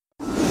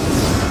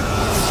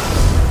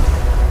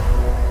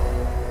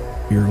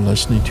You're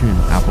listening to an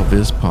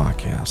AppleVis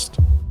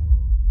podcast.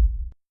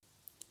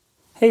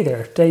 Hey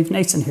there, Dave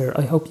Nason here.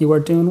 I hope you are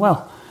doing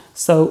well.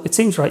 So it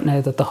seems right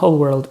now that the whole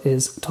world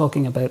is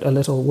talking about a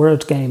little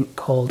word game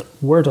called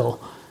Wordle.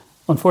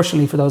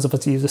 Unfortunately, for those of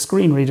us who use a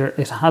screen reader,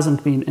 it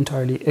hasn't been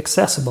entirely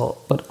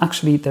accessible, but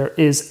actually there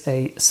is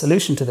a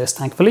solution to this,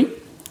 thankfully,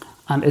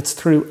 and it's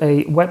through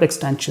a web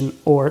extension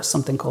or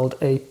something called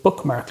a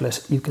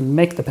bookmarklet. You can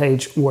make the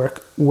page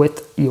work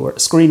with your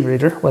screen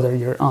reader, whether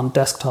you're on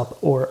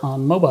desktop or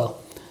on mobile.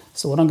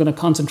 So what I'm going to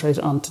concentrate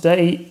on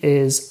today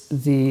is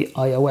the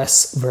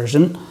iOS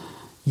version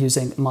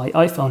using my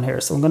iPhone here.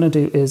 So what I'm going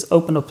to do is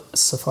open up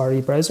Safari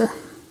browser.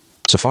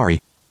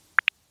 Safari,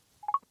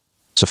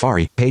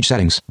 page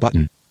settings,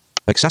 button.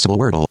 Accessible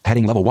Wordle,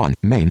 heading level 1,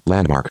 main,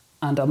 landmark.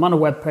 And I'm on a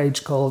web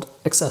page called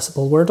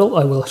Accessible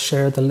Wordle. I will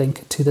share the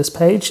link to this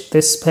page.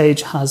 This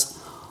page has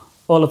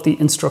all of the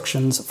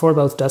instructions for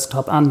both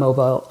desktop and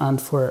mobile,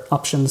 and for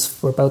options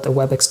for both a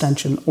web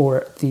extension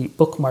or the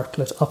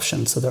bookmarklet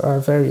option. So there are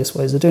various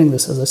ways of doing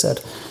this, as I said.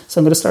 So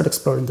I'm going to start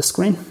exploring the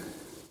screen.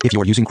 If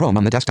you're using Chrome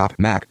on the desktop,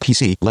 Mac,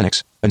 PC,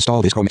 Linux,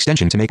 install this Chrome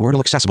extension to make Wordle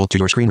accessible to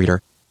your screen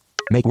reader.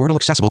 Make Wordle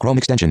accessible Chrome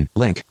extension,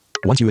 link.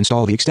 Once you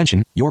install the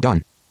extension, you're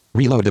done.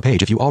 Reload the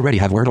page if you already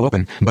have Wordle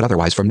open, but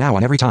otherwise from now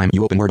on every time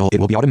you open Wordle it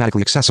will be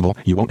automatically accessible.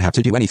 You won't have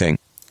to do anything.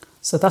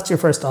 So that's your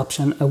first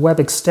option, a web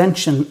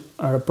extension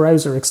or a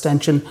browser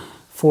extension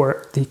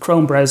for the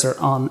Chrome browser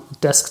on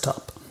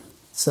desktop.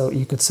 So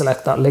you could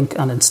select that link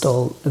and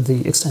install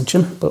the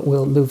extension, but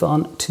we'll move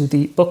on to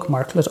the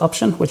bookmarklet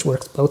option, which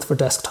works both for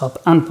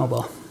desktop and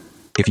mobile.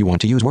 If you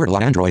want to use Wordle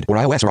on Android or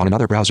iOS or on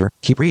another browser,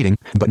 keep reading,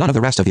 but none of the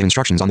rest of the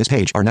instructions on this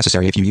page are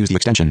necessary if you use the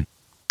extension.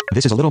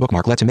 This is a little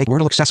bookmarklet to make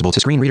Wordle accessible to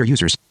screen reader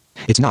users.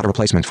 It's not a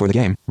replacement for the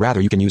game,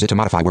 rather you can use it to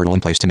modify Wordle in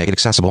place to make it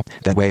accessible,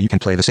 that way you can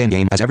play the same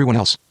game as everyone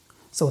else.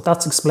 So what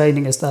that's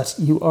explaining is that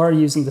you are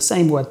using the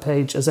same web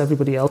page as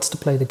everybody else to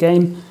play the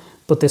game,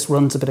 but this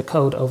runs a bit of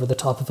code over the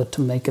top of it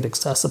to make it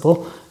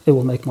accessible. It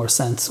will make more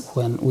sense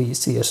when we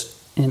see it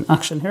in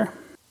action here.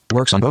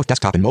 Works on both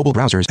desktop and mobile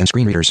browsers and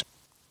screen readers.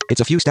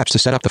 It's a few steps to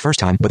set up the first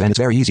time, but then it's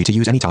very easy to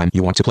use anytime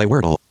you want to play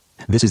Wordle.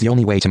 This is the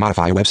only way to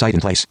modify a website in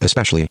place,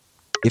 especially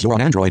if you're on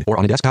Android or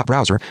on a desktop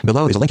browser.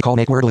 Below is a link called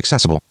Make Wordle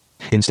Accessible.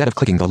 Instead of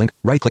clicking the link,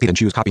 right-click it and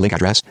choose Copy Link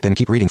Address, then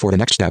keep reading for the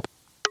next step.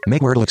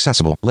 Make Wordle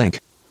Accessible, link.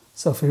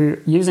 So if you're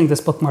using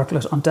this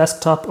bookmarklet on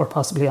desktop or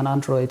possibly on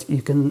Android,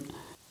 you can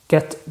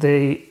get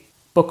the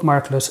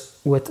bookmarklet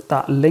with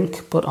that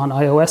link, but on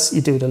iOS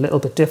you do it a little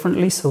bit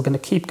differently. So we're going to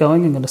keep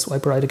going. I'm going to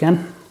swipe right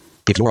again.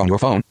 If you're on your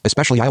phone,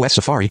 especially iOS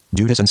Safari,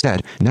 do this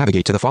instead.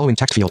 Navigate to the following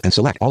text field and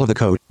select all of the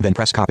code, then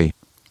press copy.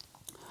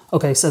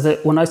 Okay, so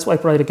that when I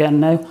swipe right again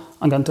now,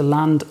 I'm going to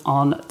land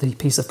on the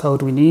piece of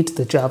code we need,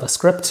 the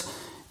JavaScript,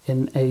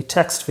 in a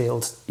text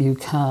field. You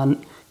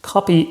can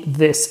copy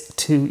this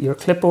to your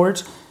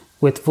clipboard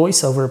with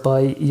VoiceOver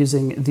by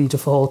using the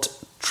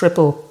default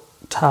triple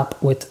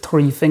tap with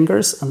 3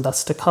 fingers, and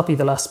that's to copy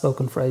the last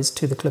spoken phrase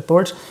to the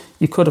clipboard.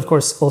 You could, of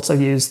course, also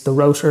use the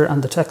rotor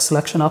and the text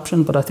selection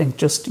option, but I think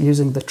just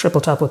using the triple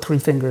tap with 3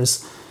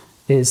 fingers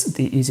is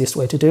the easiest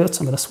way to do it.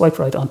 So I'm going to swipe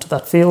right onto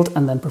that field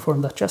and then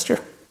perform that gesture.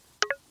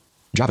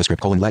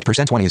 JavaScript let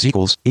 %20 is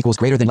equals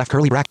greater than left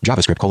curly bracket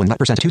JavaScript let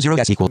 %20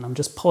 is equal. And I'm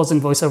just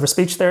pausing VoiceOver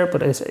speech there,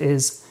 but it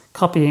is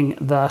copying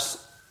that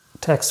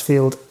text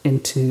field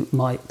into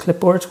my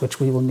clipboard, which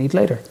we will need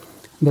later.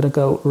 I'm going to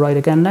go right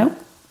again now.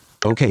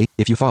 Okay,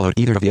 if you followed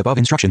either of the above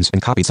instructions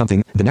and copied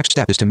something, the next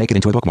step is to make it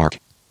into a bookmark.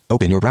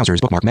 Open your browser's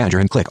bookmark manager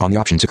and click on the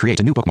option to create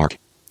a new bookmark.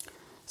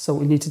 So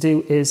what we need to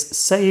do is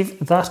save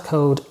that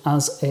code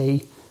as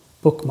a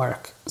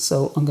bookmark.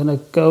 So I'm going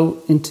to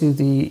go into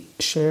the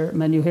share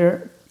menu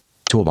here.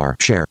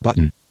 Toolbar, share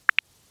button.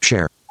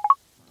 Share.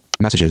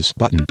 Messages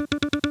button.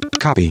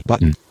 Copy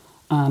button.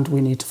 And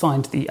we need to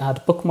find the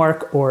add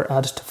bookmark or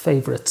add to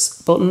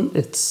favorites button.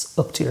 It's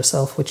up to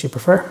yourself which you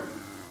prefer.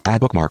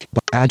 Add bookmark,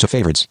 add to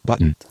favorites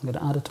button. I'm going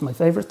to add it to my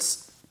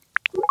favorites.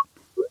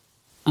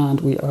 And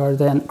we are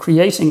then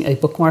creating a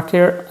bookmark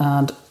here,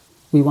 and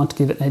we want to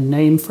give it a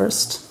name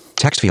first.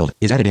 Text field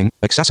is editing,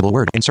 accessible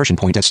word, insertion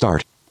point at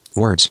start.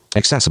 Words,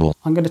 accessible.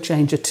 I'm going to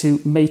change it to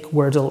Make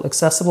Wordle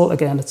Accessible.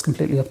 Again, it's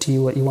completely up to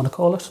you what you want to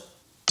call it.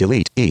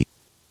 Delete E.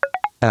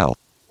 L.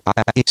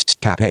 I.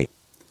 Cap A.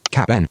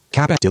 Cap N.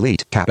 Cap N.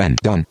 Delete. Cap N.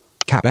 Done.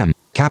 Cap M.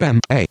 Cap M.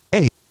 A.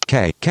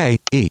 K.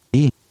 E.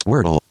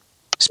 Wordle.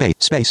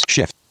 Space.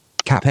 Shift.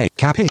 Cap A.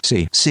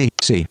 C.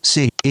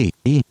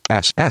 E.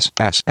 S.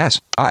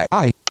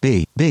 I.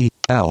 B.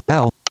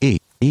 L. E.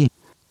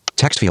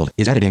 Text field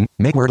is editing.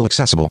 Make Wordle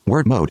accessible.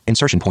 Word mode.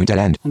 Insertion point at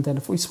end. And then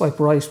if we swipe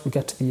right, we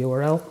get to the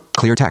URL.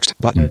 Clear text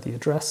button. The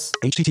address.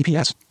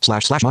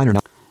 https://minor.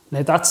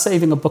 Now that's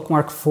saving a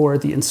bookmark for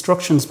the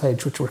instructions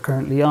page, which we're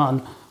currently on.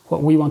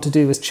 What we want to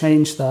do is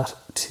change that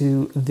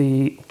to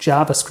the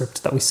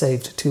JavaScript that we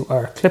saved to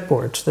our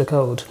clipboard, the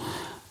code.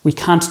 We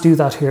can't do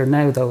that here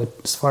now, though.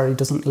 Safari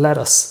doesn't let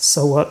us.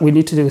 So what we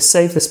need to do is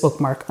save this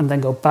bookmark and then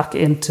go back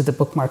into the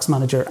Bookmarks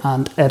Manager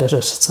and edit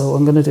it. So what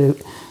I'm going to do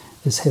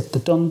is hit the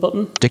Done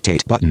button.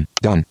 Dictate button.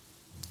 Done.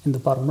 In the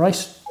bottom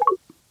right.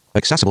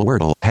 Accessible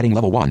Wordle. Heading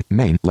level 1.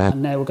 Main. Land.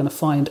 And now we're going to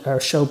find our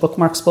Show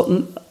Bookmarks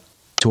button.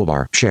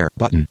 Toolbar. Share.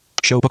 Button.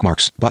 Show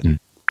bookmarks. Button.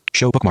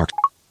 Show bookmarks.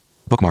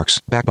 Bookmarks.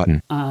 Back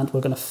button. And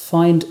we're going to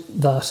find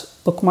that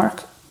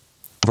bookmark.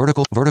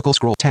 Vertical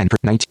scroll 10,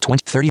 90,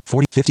 20, 30,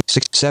 40, 50,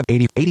 60, 70,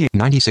 80, 88,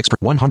 96,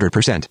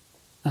 100%.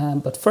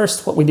 But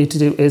first, what we need to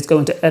do is go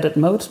into edit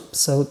mode.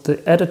 So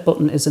the edit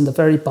button is in the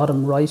very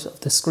bottom right of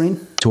the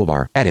screen.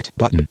 Toolbar. Edit.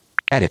 Button.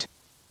 Edit.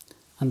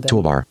 And then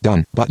Toolbar.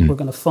 Done. Button. we're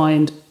going to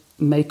find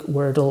Make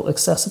Wordle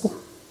Accessible.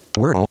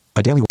 Wordle.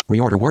 A daily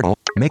reorder Wordle.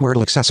 Make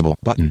Wordle accessible.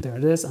 Button. There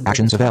it is. And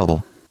Actions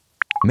available.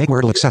 Make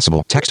Wordle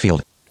accessible. Text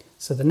field.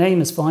 So the name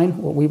is fine.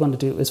 What we want to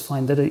do is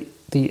find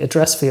the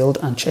address field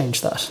and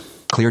change that.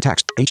 Clear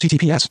text.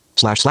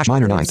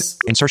 HTTPS//minor ninth.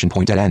 Insertion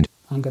point dead end.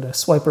 I'm going to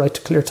swipe right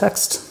to clear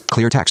text.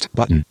 Clear text.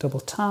 Button. Double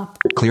tap.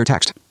 Clear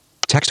text.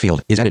 Text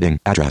field is editing.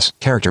 Address.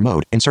 Character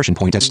mode. Insertion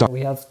point dead stop.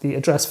 We have the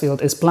address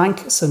field is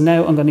blank. So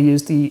now I'm going to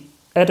use the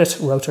edit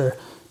rotor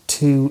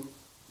to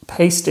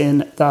paste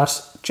in that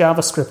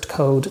JavaScript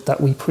code that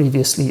we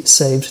previously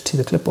saved to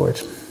the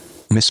clipboard.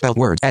 Misspelled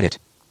words. Edit.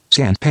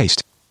 Scan.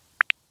 Paste.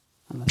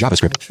 And let's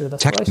just JavaScript. make sure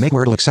that's Text. right. Make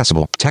Wordle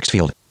accessible. Text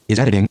field is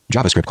editing.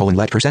 JavaScript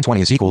let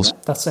 %20 is equals.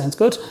 That sounds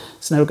good.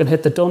 So now we're going to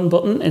hit the done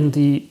button in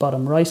the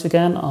bottom right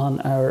again on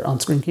our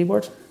on-screen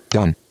keyboard.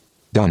 Done.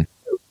 Done.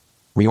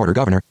 Reorder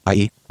governor,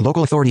 i.e.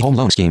 local authority home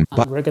loan scheme.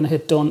 And we're going to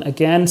hit done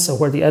again. So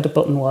where the edit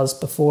button was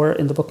before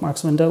in the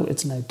bookmarks window,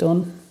 it's now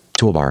done.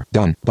 Toolbar.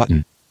 Done.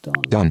 Button.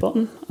 Done.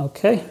 Button.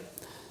 Okay.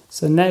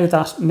 So now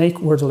that Make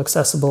Wordle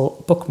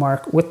Accessible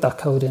bookmark with that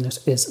code in it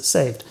is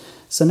saved.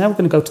 So now we're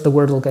going to go to the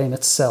Wordle game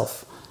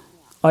itself.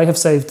 I have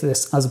saved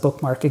this as a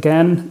bookmark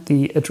again.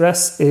 The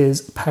address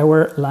is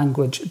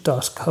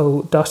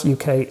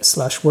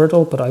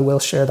powerlanguage.co.uk/Wordle, but I will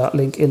share that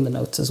link in the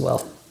notes as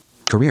well.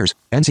 Careers.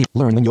 NC.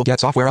 Learn when you'll get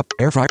software up.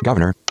 Air fryer.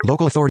 Governor.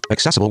 Local authority.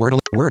 Accessible Wordle.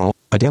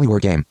 A daily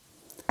word game.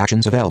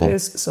 Actions available. It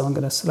is, so I'm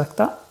going to select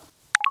that.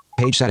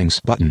 Page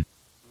settings. Button.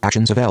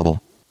 Actions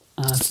available.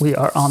 And we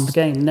are on the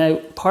game. Now,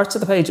 parts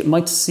of the page, it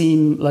might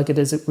seem like it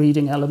is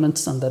reading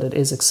elements and that it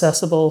is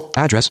accessible.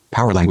 Address.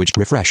 Power language.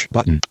 Refresh.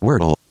 Button.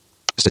 Wordle.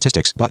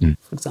 Statistics. Button.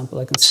 For example,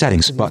 I can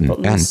Settings. select Button. these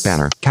buttons.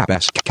 Banner. Cap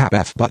S. Cap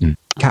F. Button.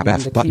 Cap And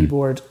F. the Button.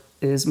 keyboard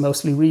is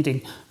mostly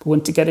reading. But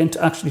when to get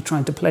into actually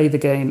trying to play the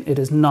game, it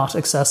is not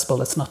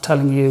accessible. It's not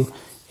telling you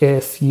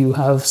if you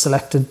have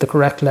selected the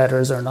correct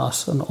letters or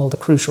not, and all the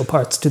crucial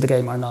parts to the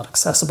game are not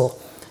accessible.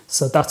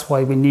 So that's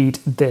why we need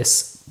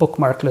this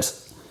bookmarklet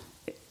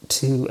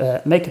to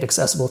make it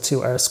accessible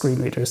to our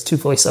screen readers, to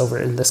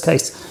VoiceOver in this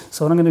case.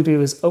 So what I'm going to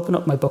do is open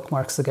up my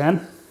bookmarks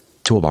again.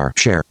 Toolbar.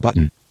 Share.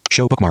 Button.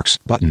 Show bookmarks.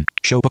 Button.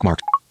 Show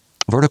bookmarks.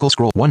 Vertical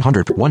scroll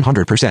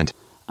 100%.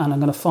 And I'm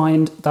going to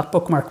find that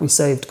bookmark we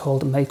saved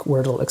called Make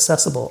Wordle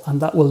Accessible, and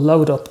that will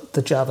load up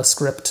the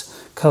JavaScript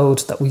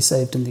code that we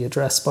saved in the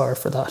address bar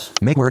for that.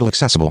 Make Wordle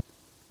accessible.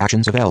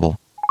 Actions available.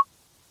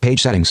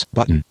 Page settings.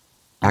 Button.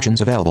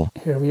 Actions available.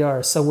 Here we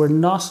are. So we're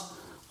not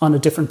on a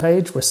different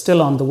page. We're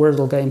still on the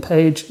Wordle game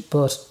page,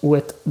 but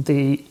with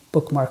the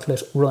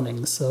bookmarklet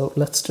running. So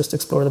let's just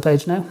explore the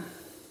page now.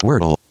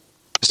 Wordle.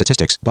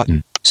 Statistics.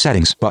 Button.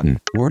 Settings. Button.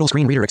 Wordle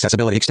screen reader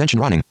accessibility extension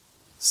running.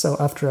 So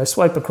after I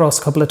swipe across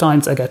a couple of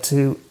times, I get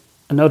to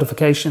a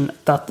notification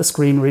that the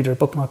screen reader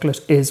bookmarklet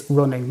is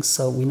running,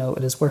 so we know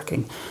it is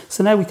working.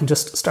 So now we can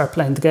just start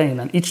playing the game,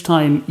 and each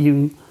time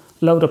you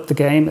load up the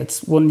game,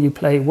 it's one you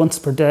play once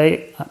per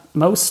day at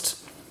most.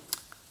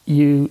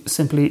 You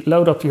simply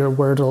load up your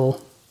Wordle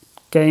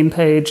game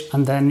page,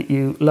 and then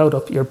you load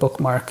up your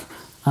bookmark,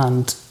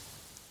 and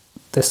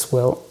this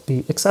will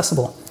be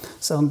accessible.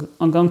 So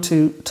I'm going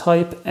to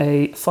type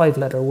a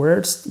 5-letter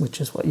word, which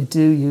is what you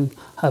do. You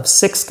have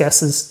 6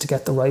 guesses to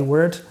get the right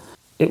word.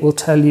 It will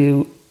tell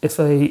you if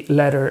a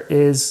letter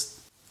is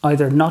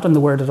either not in the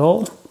word at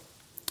all,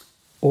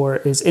 or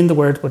is in the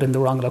word but in the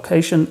wrong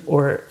location,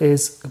 or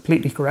is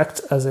completely correct,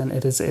 as in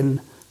it is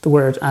in the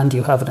word and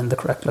you have it in the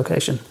correct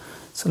location.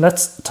 So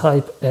let's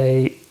type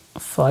a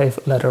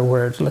 5-letter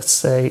word. Let's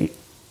say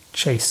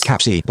chase.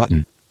 Cap C.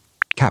 Button.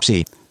 Cap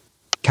C.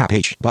 Cap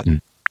H.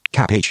 Button.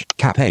 Cap H,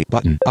 Cap A,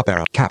 button, up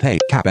arrow, Cap A,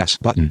 Cap S,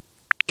 button,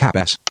 Cap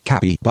S,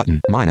 Cap E, button,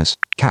 minus,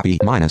 Cap E,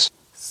 minus.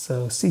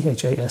 So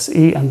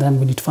CHASE, and then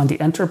we need to find the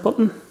Enter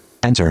button.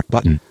 Enter,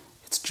 button.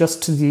 It's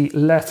just to the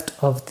left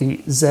of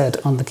the Z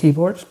on the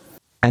keyboard.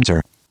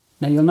 Enter.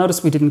 Now you'll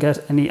notice we didn't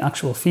get any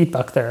actual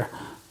feedback there,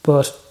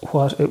 but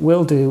what it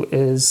will do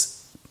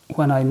is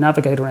when I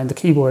navigate around the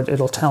keyboard,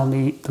 it'll tell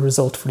me the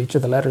result for each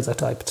of the letters I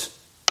typed.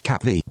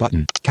 Cap V,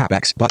 button, Cap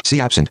X, but C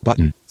absent,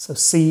 button. So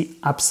C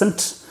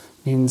absent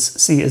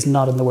means C is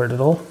not in the word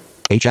at all.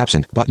 H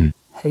absent, button.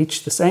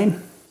 H the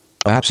same.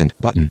 Absent,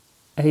 button.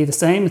 A the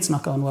same, it's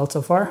not going well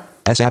so far.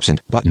 S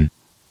absent, button.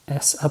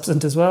 S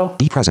absent as well.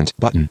 E present,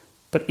 button.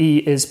 But E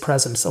is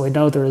present, so I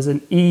know there is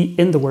an E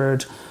in the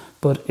word,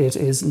 but it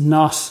is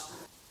not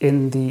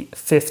in the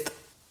 5th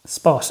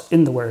spot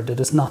in the word. It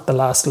is not the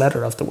last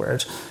letter of the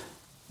word.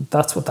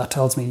 That's what that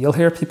tells me. You'll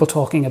hear people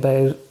talking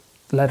about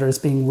letters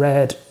being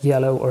red,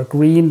 yellow, or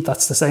green.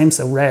 That's the same,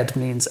 so red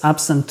means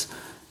absent.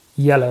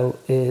 Yellow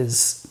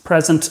is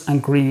present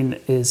and green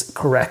is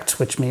correct,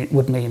 which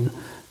would mean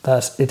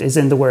that it is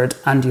in the word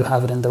and you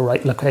have it in the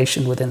right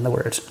location within the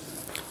word.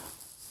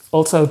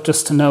 Also,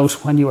 just to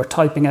note, when you are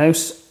typing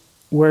out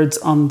words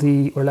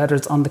or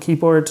letters on the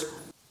keyboard,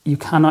 you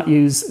cannot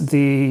use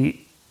the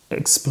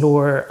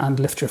explore and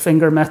lift your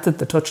finger method,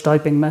 the touch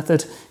typing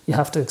method. You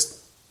have to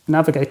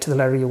navigate to the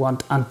letter you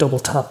want and double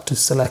tap to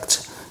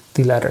select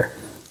the letter.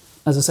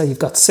 As I say, you've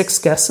got 6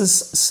 guesses,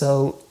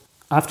 so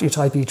after you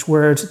type each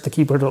word, the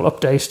keyboard will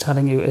update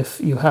telling you if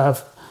you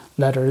have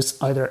letters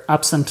either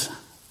absent,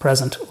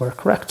 present or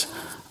correct.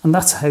 And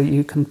that's how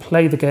you can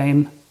play the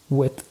game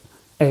with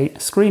a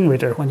screen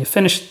reader. When you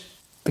finish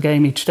the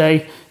game each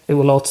day, it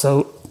will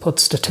also put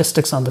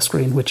statistics on the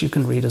screen, which you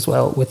can read as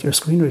well with your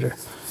screen reader.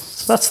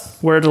 So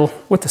that's Wordle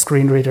with the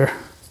screen reader.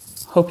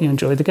 Hope you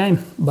enjoy the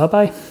game.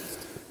 Bye-bye.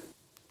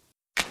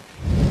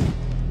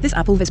 This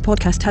AppleVis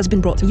podcast has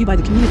been brought to you by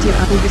the community of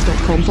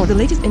applevis.com. For the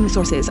latest in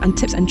resources and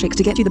tips and tricks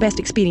to get you the best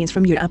experience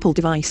from your Apple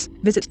device,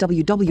 visit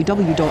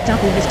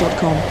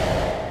www.applevis.com.